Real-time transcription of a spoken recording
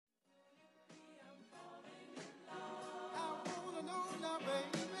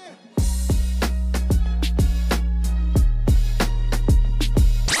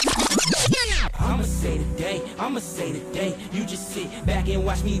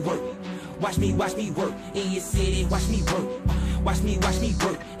watch me work. Watch me work in your city, watch me work. Watch me work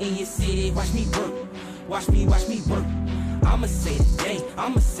in your city, watch me work. Watch me work. I'ma say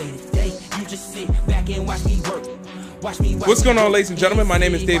today. You just sit back and watch me work. What's going on, ladies and gentlemen? My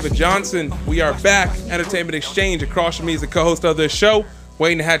name is David Johnson. We are back. Entertainment Exchange. Across from me is the co-host of this show,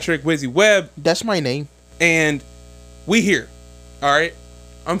 Wayne the Hat Trick Wizzy Webb. That's my name. And we here. All right.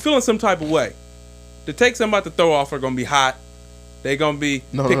 I'm feeling some type of way. The takes I'm about to throw off are gonna be hot. They're gonna be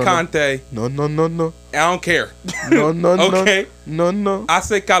picante. No. I don't care. No. Okay. No. I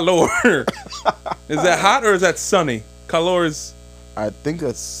say calor. Is that hot or is that sunny? Calor is. I think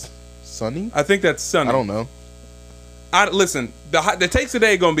that's sunny. I think that's sunny. I don't know. Listen. The takes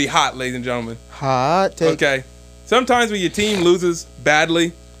today are gonna be hot, ladies and gentlemen. Hot take. Okay. Sometimes when your team loses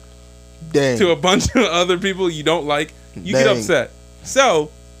badly to a bunch of other people you don't like, you get upset. So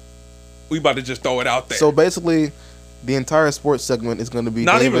we about to just throw it out there. So basically, the entire sports segment is going to be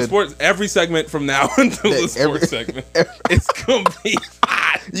not David. Even sports. Every segment from now until the sports segment, it's gonna be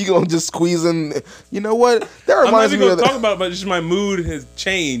hot. You gonna just squeeze in? You know what? That I'm not reminds even me gonna of talk about it, but just my mood has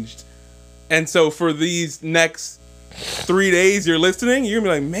changed, and so for these next 3 days, you're listening. You're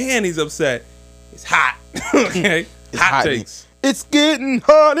gonna be like, man, he's upset. It's hot. Okay, It's hot hot takes. It's getting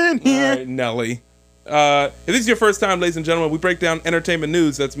hot in here. All right, Nelly. If this is your first time, ladies and gentlemen, we break down entertainment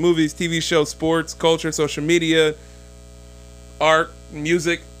news. That's movies, TV shows, sports, culture, social media, art,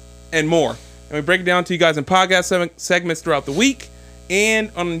 music, and more. And we break it down to you guys in podcast segments throughout the week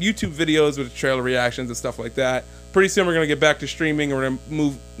and on YouTube videos with trailer reactions and stuff like that. Pretty soon we're going to get back to streaming. We're going to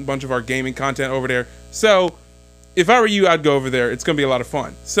move a bunch of our gaming content over there. So if I were you, I'd go over there. It's going to be a lot of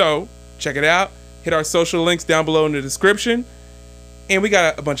fun. So check it out. Hit our social links down below in the description. And we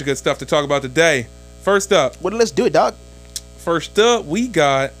got a bunch of good stuff to talk about today. First up. Well, let's do it, dog. First up, we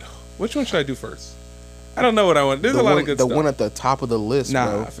got... Which one should I do first? I don't know what I want. There's a lot of good stuff. The one at the top of the list, nah,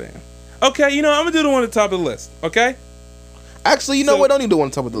 bro. fam. Okay, I'm going to do the one at the top of the list, okay? Actually, you know what? Don't even do one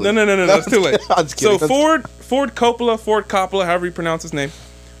on top of the list. No, it's too late. I'm just kidding. So Ford Coppola, however you pronounce his name,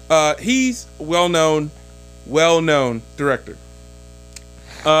 he's well-known director.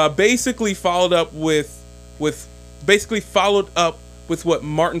 Basically followed up with what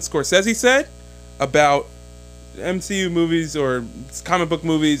Martin Scorsese said about MCU movies or comic book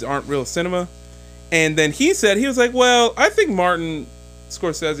movies aren't real cinema. And then he was like, well, I think Martin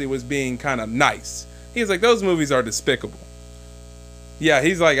Scorsese was being kind of nice. He was like, those movies are despicable. Yeah,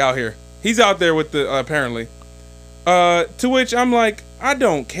 he's like out here. He's out there with the, apparently. To which I'm like, I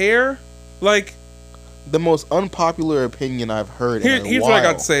don't care. Like, the most unpopular opinion I've heard in a here's while. what I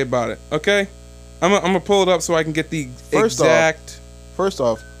got to say about it, okay? I'm going to pull it up so I can get the exact... First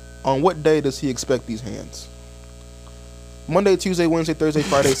off, on what day does he expect these hands? Monday, Tuesday, Wednesday, Thursday,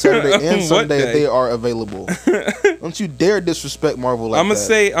 Friday, Saturday, and Sunday, they are available. Don't you dare disrespect Marvel like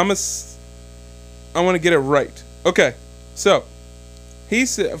that. I want to get it right. Okay, so, he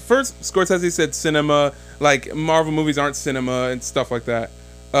said, first, Scorsese said cinema, like Marvel movies aren't cinema and stuff like that.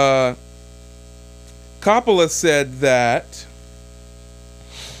 Coppola said that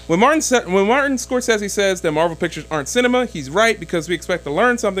when Martin Scorsese says that Marvel pictures aren't cinema, he's right, because we expect to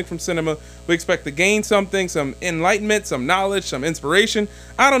learn something from cinema. We expect to gain something, some enlightenment, some knowledge, some inspiration.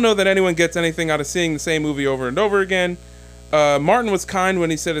 I don't know that anyone gets anything out of seeing the same movie over and over again. Martin was kind when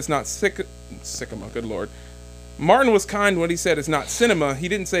he said it's not cinema. Good Lord. Martin was kind when he said it's not cinema. He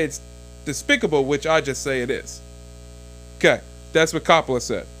didn't say it's despicable, which I just say it is. Okay, that's what Coppola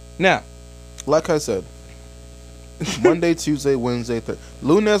said. Now, like I said, Monday, Tuesday, Wednesday, Thursday.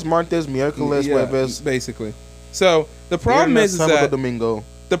 Lunes, martes, miércoles, jueves. Basically. So the problem is that Domingo.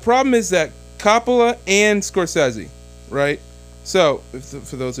 The problem is that Coppola and Scorsese, right? So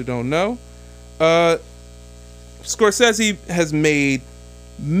for those who don't know, Scorsese has made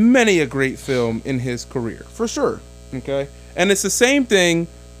many a great film in his career, for sure. Okay, and it's the same thing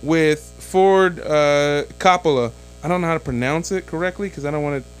with Ford Coppola. I don't know how to pronounce it correctly because I don't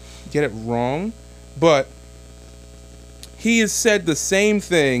want to get it wrong, but he has said the same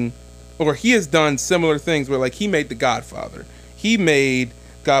thing, or he has done similar things where, like, he made The Godfather. He made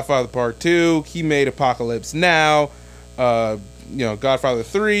Godfather Part 2. He made Apocalypse Now. Godfather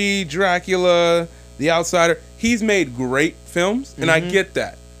 3, Dracula, The Outsider. He's made great films, and I get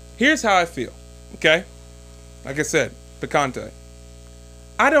that. Here's how I feel, okay? Like I said, picante.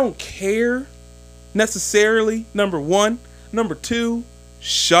 I don't care necessarily, number one. Number two,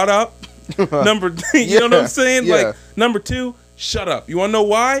 shut up. You know what I'm saying? Yeah. Like, number two, shut up. You want to know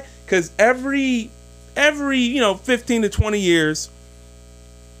why? Because every 15 to 20 years,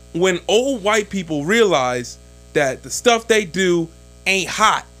 when old white people realize that the stuff they do ain't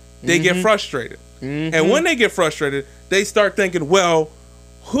hot, they get frustrated. And when they get frustrated, they start thinking, well,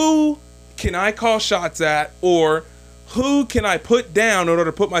 who can I call shots at, or who can I put down in order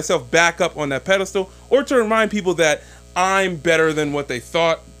to put myself back up on that pedestal, or to remind people that I'm better than what they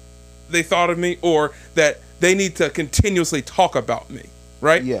thought of me, or that they need to continuously talk about me,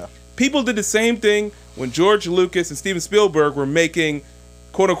 right? Yeah. People did the same thing when George Lucas and Steven Spielberg were making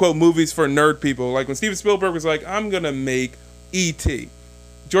quote-unquote movies for nerd people. Like when Steven Spielberg was like, I'm going to make E.T.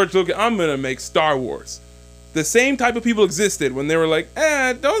 George Lucas, I'm going to make Star Wars. The same type of people existed when they were like,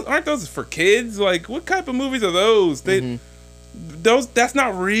 aren't those for kids? Like, what type of movies are those? That's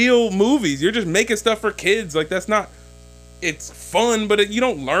not real movies. You're just making stuff for kids. Like, that's not... It's fun, but you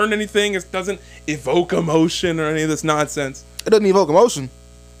don't learn anything. It doesn't evoke emotion or any of this nonsense. It doesn't evoke emotion.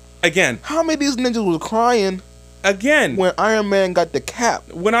 Again. How many of these ninjas was crying... Again, when Iron Man got the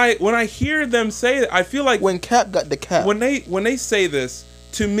cap, when I hear them say that, I feel like when Cap got the cap, when they say this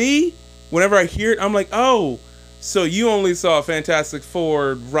to me, whenever I hear it, I'm like, oh, so you only saw Fantastic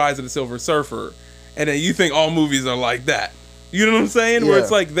Four, Rise of the Silver Surfer, and then you think all movies are like that. You know what I'm saying? Yeah. Where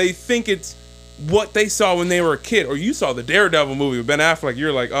it's like they think it's what they saw when they were a kid, or you saw the Daredevil movie with Ben Affleck.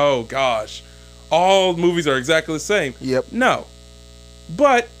 You're like, oh gosh, all movies are exactly the same. Yep. No,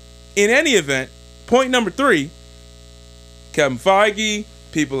 but in any event, point number 3. Kevin Feige,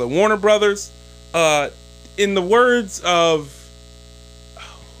 people at Warner Brothers, in the words of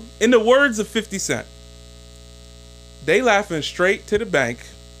 50 Cent, they laughing straight to the bank.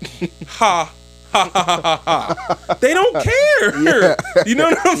 Ha, ha, ha, ha, ha. They don't care. Yeah. You know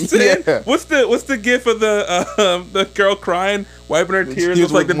what I'm saying? Yeah. What's the gif of the girl crying, wiping her tears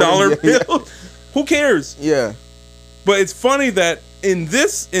with like the dollar bill? Who cares? Yeah. But it's funny that in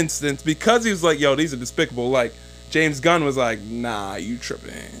this instance, because he was like, yo, these are despicable, like, James Gunn was like, nah, you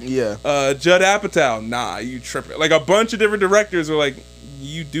tripping. Yeah. Judd Apatow, nah, you tripping. Like, a bunch of different directors were like,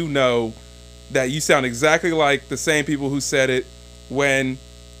 you do know that you sound exactly like the same people who said it when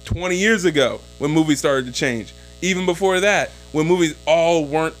 20 years ago, when movies started to change. Even before that, when movies all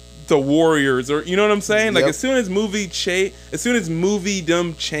weren't the Warriors, or, you know what I'm saying? Like, as soon as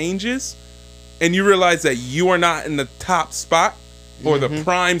moviedom changes, and you realize that you are not in the top spot, or the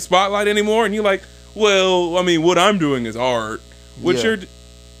prime spotlight anymore, and you're like, well, I mean, what I'm doing is art. What's your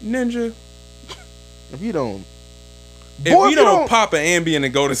ninja? If you don't pop an Ambien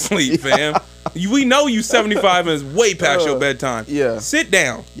and go to sleep, fam, we know you 75 and it's way past your bedtime. Yeah, sit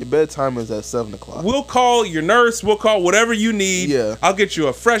down. Your bedtime is at 7 o'clock. We'll call your nurse. We'll call whatever you need. Yeah, I'll get you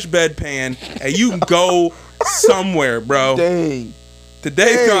a fresh bedpan and you can go somewhere, bro. Dang,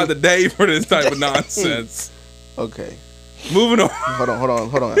 today's not the day for this type of nonsense. Okay, moving on.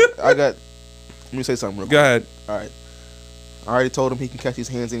 Hold on. Let me say something real quick. Go ahead. All right. I already told him he can catch his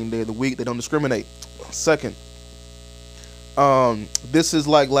hands any day of the week. They don't discriminate. Second, this is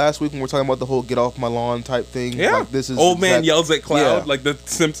like last week when we were talking about the whole "get off my lawn" type thing. Yeah. Like, this is old man yells at cloud, like the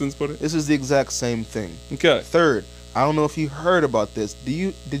Simpsons put it. This is the exact same thing. Okay. Third, I don't know if you heard about this.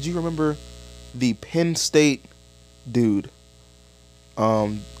 Did you remember the Penn State dude? I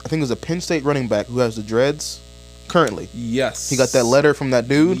think it was a Penn State running back who has the dreads. Currently, yes, he got that letter from that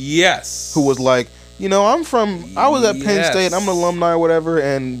dude. Yes, who was like, I was at Penn State. I'm an alumni or whatever,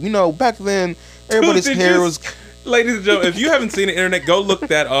 and back then everybody's hair was. Ladies and gentlemen, if you haven't seen the internet, go look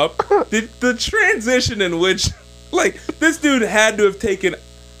that up. The transition in which, like, this dude had to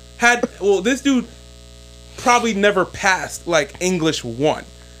have this dude probably never passed like English 1,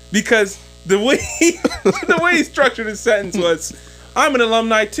 because the way he structured his sentence was, I'm an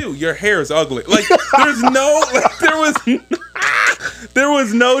alumni too. Your hair is ugly. Like, there's no, like, there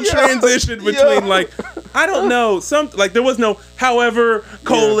was no transition between, like, I don't know, there was no however,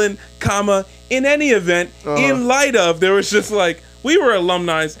 colon, comma, in any event, in light of, there was just like, we were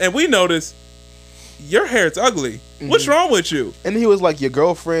alumni and we noticed your hair is ugly. What's wrong with you? And he was like, your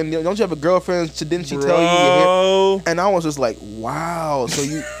girlfriend, don't you have a girlfriend? Didn't she tell you your hair? And I was just like, wow. So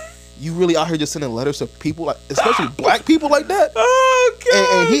you really out here just sending letters to people, like, especially black people like that? Oh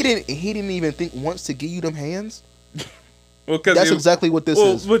God! And he didn't even think once to give you them hands. Well, that's exactly what this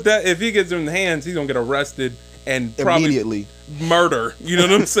is. With that, if he gets them in the hands, he's gonna get arrested and probably immediately murder. You know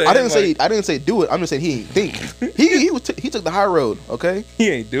what I'm saying? I didn't say do it. I'm just saying he ain't think. He took the high road. Okay. He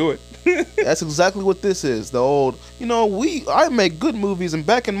ain't do it. That's exactly what this is. The old, I make good movies, and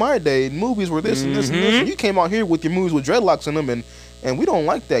back in my day, movies were this and this and this. And you came out here with your movies with dreadlocks in them, and we don't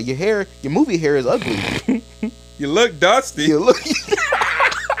like that. Your movie hair is ugly. You look dusty. You look.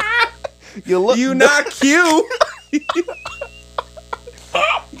 You not cute. You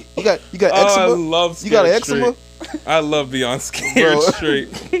got eczema. I love Scared You got an eczema. Straight. I love Beyond Scared Straight.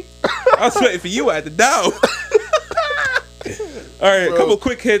 I was waiting for you at the door. All right, a couple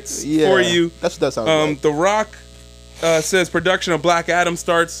quick hits for you. That's what that sounds like. The Rock says production of Black Adam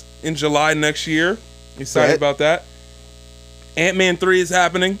starts in July next year. Excited about that. Ant-Man 3 is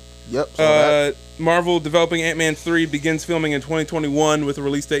happening. Yep. Marvel developing Ant-Man 3 begins filming in 2021 with a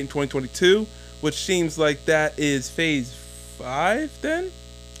release date in 2022, which seems like that is Phase 5 then?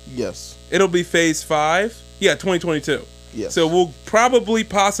 Yes. It'll be Phase 5. Yeah, 2022. Yes. So we'll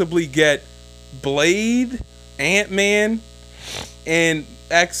possibly get Blade, Ant-Man, and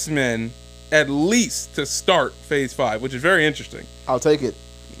X-Men at least to start Phase 5, which is very interesting. I'll take it.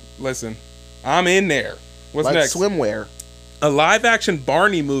 Listen, I'm in there. What's like next? Swimwear. A live-action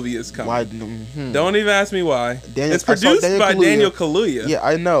Barney movie is coming. Don't even ask me why. It's produced by Daniel Kaluuya. Yeah,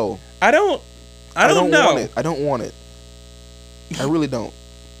 I know. I don't know. I don't want it. I really don't.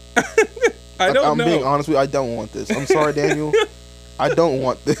 I don't know. I'm being honest with you. I don't want this. I'm sorry, Daniel. I don't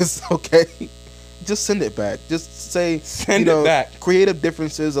want this. Okay, just send it back. Just say send it back. Creative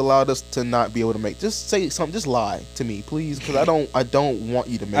differences allowed us to not be able to make. Just say something. Just lie to me, please, because I don't want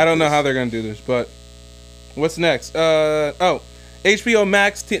you to make. I don't know how they're gonna do this, but what's next? HBO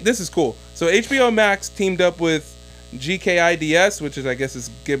Max. This is cool. So HBO Max teamed up with GKIDS, which is I guess is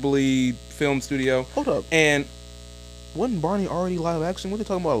Ghibli Film Studio. Hold up. And wasn't Barney already live action? What are they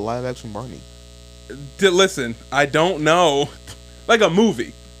talking about? A live action Barney? Listen, I don't know. Like a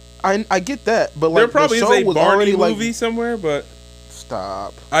movie. I get that, but like there probably the is show a Barney already movie somewhere, but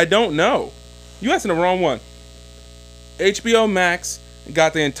stop. I don't know. You asking the wrong one. HBO Max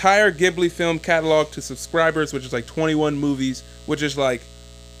got the entire Ghibli film catalog to subscribers, which is like 21 movies, which is like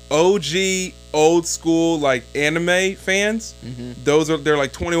OG old school like anime fans. Mm-hmm. They're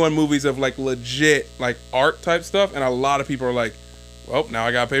like 21 movies of like legit like art type stuff, and a lot of people are like, well, now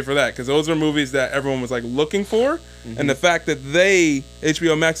I gotta pay for that because those are movies that everyone was like looking for. Mm-hmm. And the fact that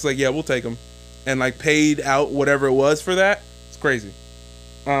HBO Max is like, yeah, we'll take them, and like paid out whatever it was for that, it's crazy.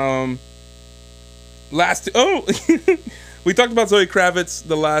 We talked about Zoe Kravitz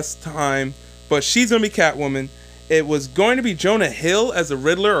the last time, but she's gonna be Catwoman. It was going to be Jonah Hill as a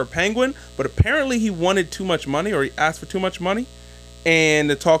Riddler or Penguin, but apparently he wanted too much money, or he asked for too much money, and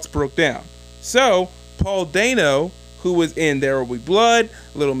the talks broke down. So Paul Dano, who was in There Will Be Blood,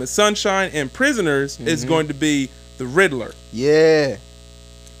 Little Miss Sunshine, and Prisoners, is going to be the Riddler. Yeah.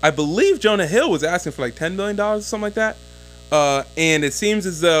 I believe Jonah Hill was asking for like $10 million or something like that. And it seems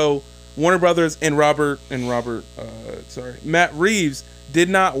as though Warner Brothers and Matt Reeves did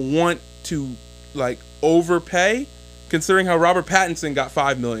not want to like overpay, considering how Robert Pattinson got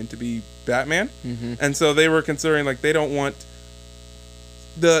 $5 million to be Batman. Mm-hmm. And so they were considering like they don't want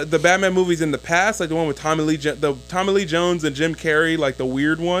the Batman movies in the past, like the one with Tommy Lee Jones and Jim Carrey, like the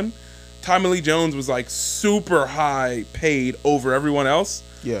weird one. Tommy Lee Jones was like super high paid over everyone else.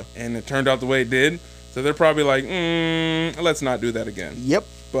 Yeah. And it turned out the way it did. So they're probably like, let's not do that again. Yep.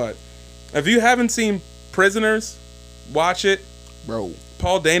 But if you haven't seen Prisoners, watch it. Bro.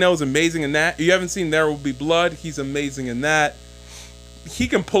 Paul Dano is amazing in that. If you haven't seen There Will Be Blood, he's amazing in that. He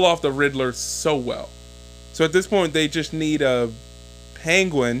can pull off the Riddler so well. So at this point, they just need a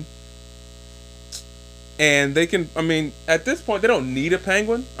Penguin. And they can, I mean, at this point, they don't need a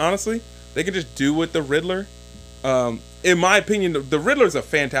Penguin, honestly. They can just do with the Riddler. In my opinion, the Riddler's a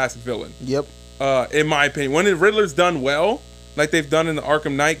fantastic villain. Yep. In my opinion. When the Riddler's done well, like they've done in the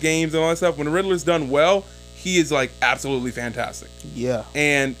Arkham Knight games and all that stuff, when the Riddler's done well, he is like absolutely fantastic. Yeah.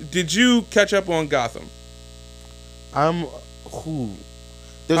 And did you catch up on Gotham? How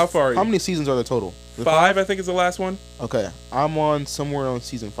far are you? How many seasons are there total? 5, I think is the last one. Okay. I'm on somewhere on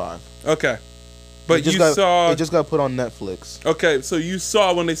season 5. Okay. But it just got put on Netflix. Okay, so you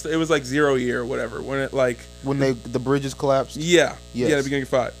saw when it was like 0 year or whatever, when the bridges collapsed? Yeah. Yes. Yeah, the beginning of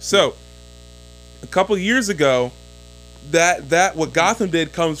 5. So a couple years ago, that what Gotham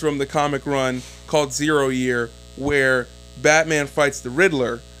did comes from the comic run called 0 Year, where Batman fights the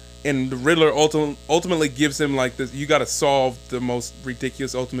Riddler, and the Riddler ultimately gives him like this, you got to solve the most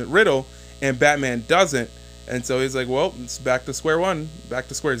ridiculous ultimate riddle, and Batman doesn't. And so he's like, well, it's back to square one, back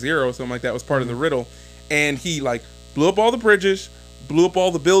to square zero, something like that was part of the riddle. And he like blew up all the bridges, blew up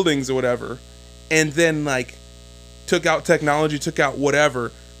all the buildings or whatever, and then like took out technology, took out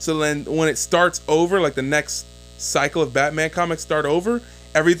whatever. So then when it starts over, like the next cycle of Batman comics start over,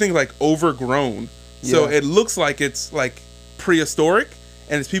 everything's like overgrown. Yeah. So it looks like it's like prehistoric,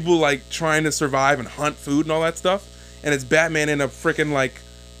 and it's people like trying to survive and hunt food and all that stuff. And it's Batman in a freaking like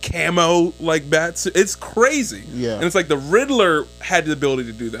camo like bats. It's crazy. Yeah. And it's like the Riddler had the ability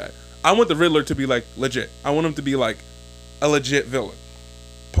to do that. I want the Riddler to be like legit. I want him to be like a legit villain.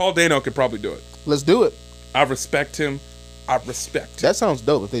 Paul Dano could probably do it. Let's do it. I respect him. That sounds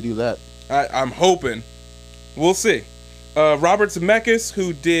dope if they do that. I'm hoping. We'll see. Robert Zemeckis,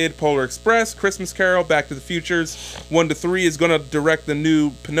 who did Polar Express, Christmas Carol, Back to the Futures 1 to 3, is going to direct the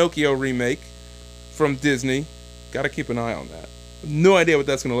new Pinocchio remake from Disney. Got to keep an eye on that. No idea what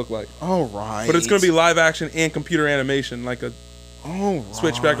that's going to look like. All right. But it's going to be live action and computer animation, like a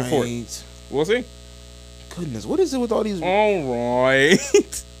switch back and forth. We'll see. Goodness, what is it with all these? All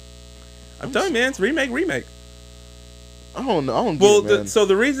right. I'm telling you, man, it's remake. I don't know. I don't get it, man. So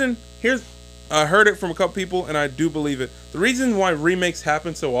the reason, I heard it from a couple people, and I do believe it. The reason why remakes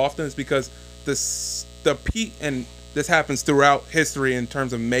happen so often is because and this happens throughout history in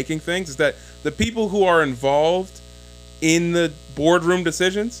terms of making things, is that the people who are involved in the boardroom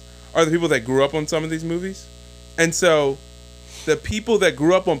decisions are the people that grew up on some of these movies. And so the people that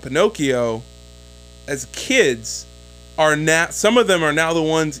grew up on Pinocchio as kids are now, some of them are now the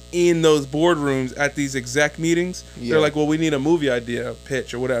ones in those boardrooms at these exec meetings. Yeah. They're like, well, we need a movie idea,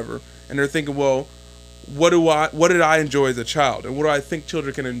 pitch, or whatever. And they're thinking, well, what did I enjoy as a child? And what do I think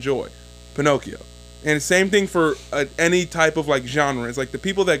children can enjoy? Pinocchio. And the same thing for any type of like genre. It's like the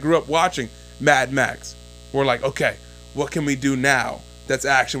people that grew up watching Mad Max were like, okay, what can we do now that's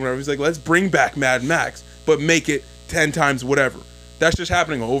action, whatever. He's like, let's bring back Mad Max, but make it 10 times whatever. That's just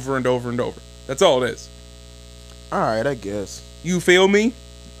happening over and over and over. That's all it is. All right, I guess. You feel me?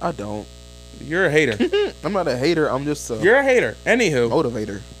 I don't. You're a hater. I'm not a hater. I'm just You're a hater. Anywho.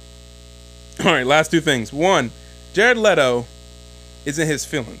 Motivator. All right, last two things. One, Jared Leto is in his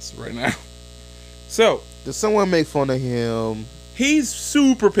feelings right now. So. Did someone make fun of him? He's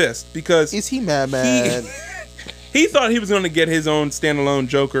super pissed because. Is he mad? He thought he was going to get his own standalone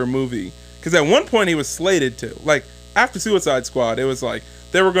Joker movie. Because at one point he was slated to. Like, after Suicide Squad, it was like,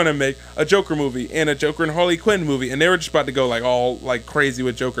 they were going to make a Joker movie and a Joker and Harley Quinn movie. And they were just about to go like all like crazy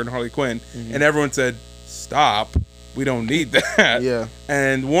with Joker and Harley Quinn. Mm-hmm. And everyone said, stop. We don't need that. Yeah.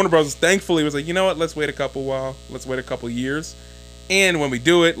 And Warner Bros. Thankfully was like, you know what? Let's wait a couple years. And when we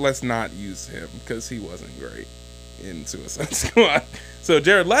do it, let's not use him because he wasn't great in Suicide Squad. So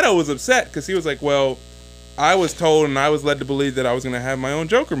Jared Leto was upset because he was like, well, I was told and I was led to believe that I was going to have my own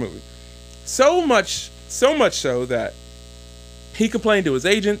Joker movie. So much so that he complained to his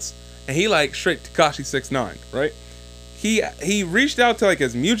agents, and he like straight Tekashi 6ix9ine, right? He reached out to like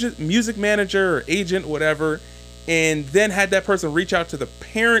his music manager or agent, whatever, and then had that person reach out to the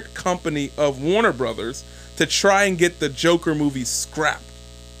parent company of Warner Brothers to try and get the Joker movie scrapped,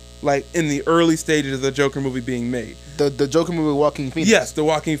 like in the early stages of the Joker movie being made. The Joker movie, Joaquin Phoenix. Yes, the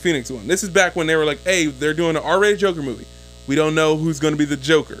Joaquin Phoenix one. This is back when they were like, hey, they're doing an R-rated Joker movie. We don't know who's going to be the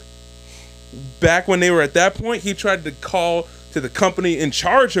Joker. Back when they were at that point, he tried to call to the company in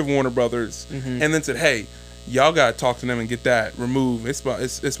charge of Warner Brothers, and then said, hey, y'all got to talk to them and get that removed. It's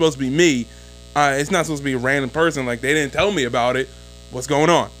supposed to be me. It's not supposed to be a random person. Like, they didn't tell me about it. What's going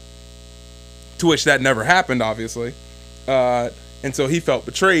on? To which that never happened, obviously. And so he felt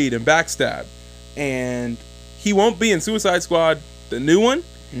betrayed and backstabbed. And he won't be in Suicide Squad, the new one,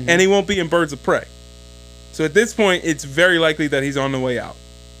 and he won't be in Birds of Prey. So at this point, it's very likely that he's on the way out.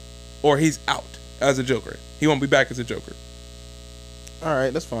 Or he's out as a Joker. He won't be back as a Joker. All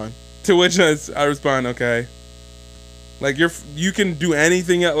right, that's fine. To which I respond, okay. Like, you can do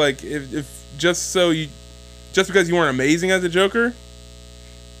anything, like, if just because you weren't amazing as a Joker,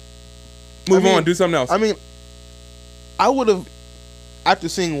 move on, do something else. I mean, I would have, after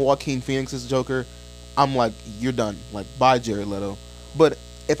seeing Joaquin Phoenix as Joker, I'm like, you're done. Like, bye, Jared Leto. But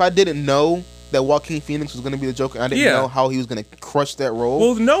if I didn't know that Joaquin Phoenix was going to be the Joker, I didn't know how he was going to crush that role.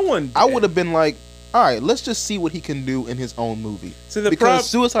 Well, no one did. I would have been like, all right, let's just see what he can do in his own movie. Because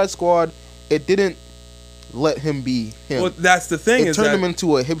Suicide Squad, it didn't let him be him. Well, that's the thing. It turned him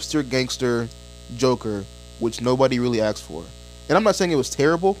into a hipster gangster Joker, which nobody really asked for. And I'm not saying it was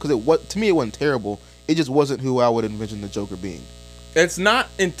terrible, because to me it wasn't terrible. It just wasn't who I would envision the Joker being. It's not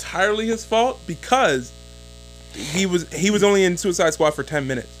entirely his fault, because he was only in Suicide Squad for 10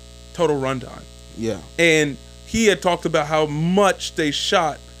 minutes total runtime. Yeah. And he had talked about how much they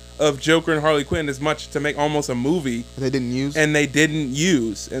shot of Joker and Harley Quinn, as much to make almost a movie. They didn't use? And they didn't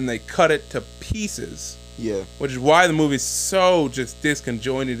use. And they cut it to pieces. Yeah. Which is why the movie's so just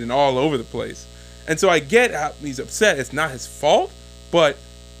disconjointed and all over the place. And so I get how he's upset. It's not his fault, but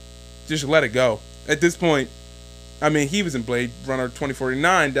just let it go. At this point, I mean, he was in Blade Runner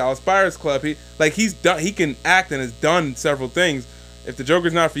 2049, Dallas Buyers Club. He's done. He can act and has done several things. If the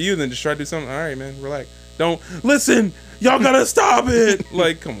Joker's not for you, then just try to do something. All right, man, relax. Don't listen. Y'all gotta stop it.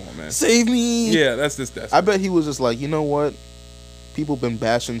 Like, come on, man. Save me. Yeah, that's just desperate. I bet he was just like, you know what? People been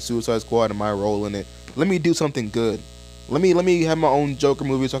bashing Suicide Squad and my role in it. Let me do something good. Let me have my own Joker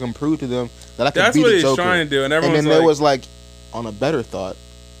movie so I can prove to them that I can be the Joker. That's what he's trying to do, and everyone's then there was like, on a better thought,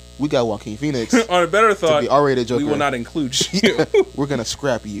 We got Joaquin Phoenix. On a better thought, to be R-rated Joker. we will not include you. We're gonna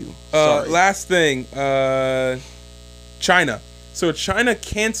scrap you. Sorry. Last thing, China. So China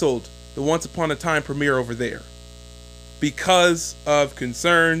canceled the Once Upon a Time premiere over there because of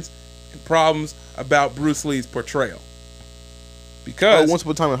concerns and problems about Bruce Lee's portrayal. Because Once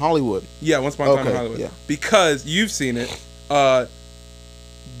Upon a Time in Hollywood. Yeah, Once Upon a Time in Hollywood. Yeah. Because you've seen it.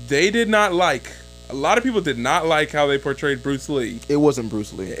 They did not like. A lot of people did not like how they portrayed Bruce Lee. It wasn't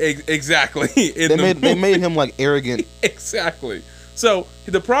Bruce Lee. Exactly. They made him like arrogant. Exactly. So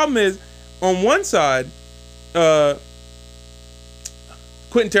the problem is, on one side, Quentin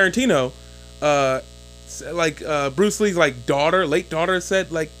Tarantino, Bruce Lee's late daughter said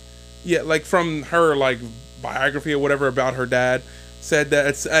from her biography or whatever about her dad, said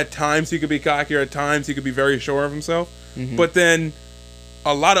that at times he could be cocky or at times he could be very sure of himself. Mm-hmm. But then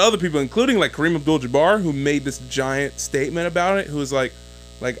a lot of other people, including Kareem Abdul-Jabbar, who made this giant statement about it, who was like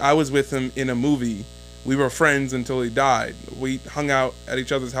I was with him in a movie. We were friends until he died. We hung out at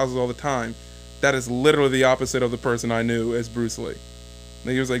each other's houses all the time. That is literally the opposite of the person I knew as Bruce Lee.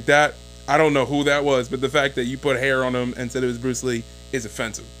 And he was like, that, I don't know who that was, but the fact that you put hair on him and said it was Bruce Lee is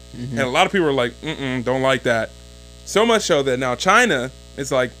offensive. Mm-hmm. And a lot of people are like, don't like that. So much so that now China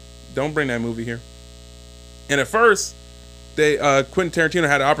is like, don't bring that movie here. And at first, Quentin Tarantino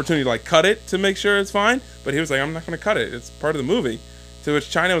had an opportunity to cut it to make sure it's fine, but he was like, I'm not going to cut it. It's part of the movie. To which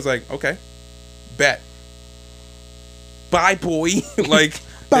China was like, okay, bet. Bye, boy.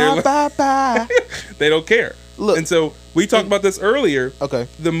 Bye. They don't care. Look, and so we talked about this earlier. Okay.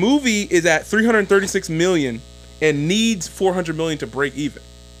 The movie is at $336 million and needs $400 million to break even.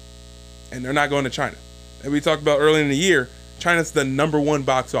 And they're not going to China. And we talked about earlier in the year, China's the #1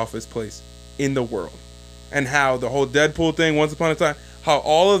 box office place in the world. And how the whole Deadpool thing, Once Upon a Time, how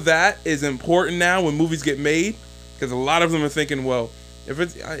all of that is important now when movies get made. Because a lot of them are thinking, well, if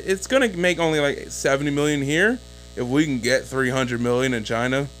it's going to make only $70 million here, if we can get $300 million in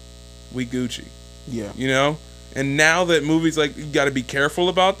China, we Gucci. Yeah. You know? And now that movies, you got to be careful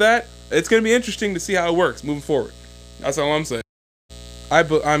about that, it's going to be interesting to see how it works moving forward. That's all I'm saying.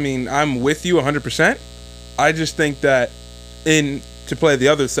 I mean, I'm with you 100%. I just think that to play the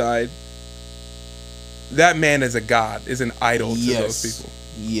other side, that man is a god, is an idol to those people.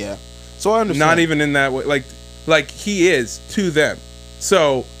 Yeah. So I understand. Not even in that way. Like he is to them.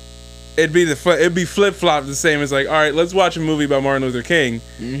 So it'd be flip-flop the same as all right, let's watch a movie about Martin Luther King,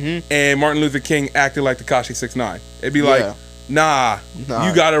 and Martin Luther King acted like Tekashi 6ix9ine. It'd be nah,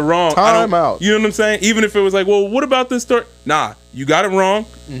 you got it wrong. Time out. You know what I'm saying? Even if it was well, what about this story? Nah, you got it wrong.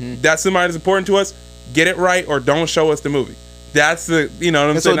 Mm-hmm. That's somebody that's important to us. Get it right or don't show us the movie. That's the, you know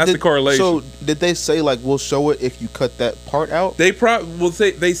what I'm saying? That's the correlation. So did they say we'll show it if you cut that part out? They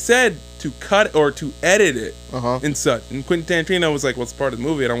they said to cut or to edit it and such. And Quentin Tarantino was like, well, it's part of the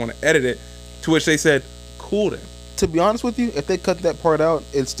movie. I don't want to edit it. To which they said, cool then. To be honest with you, if they cut that part out,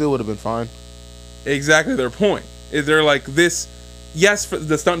 it still would have been fine. Exactly their point. Is they're this, yes, for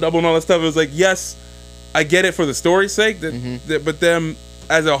the stunt double and all that stuff. It was yes, I get it for the story's sake. But them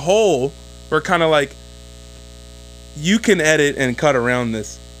as a whole were kind of you can edit and cut around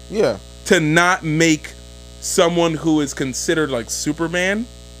this. Yeah. To not make someone who is considered Superman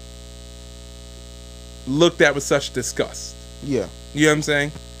looked at with such disgust. Yeah. You know what I'm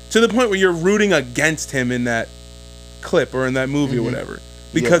saying? To the point where you're rooting against him in that clip or in that movie or whatever.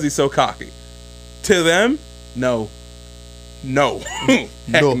 Because he's so cocky. To them, no. Heck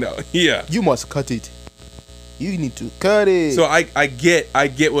no. Yeah. You must cut it. You need to cut it. So I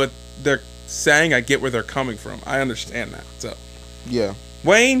get what they're saying. I get where they're coming from. I understand that. So yeah.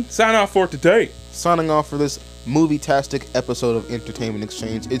 Wayne, sign off for today. Signing off for this movie-tastic episode of Entertainment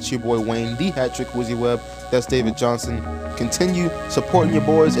Exchange. It's your boy Wayne, the Hat-Trick Wizzy Webb. That's David Johnson. Continue supporting your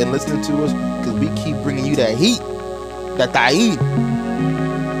boys and listening to us because we keep bringing you that heat. That tahine.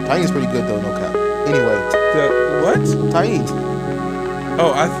 Tahine's pretty good though, no cap. Anyway. The what? Tahine.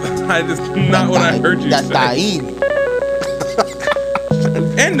 Oh, I just not what I heard you say. That tahine.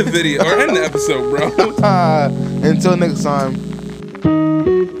 End the video or end the episode, bro. Until next time.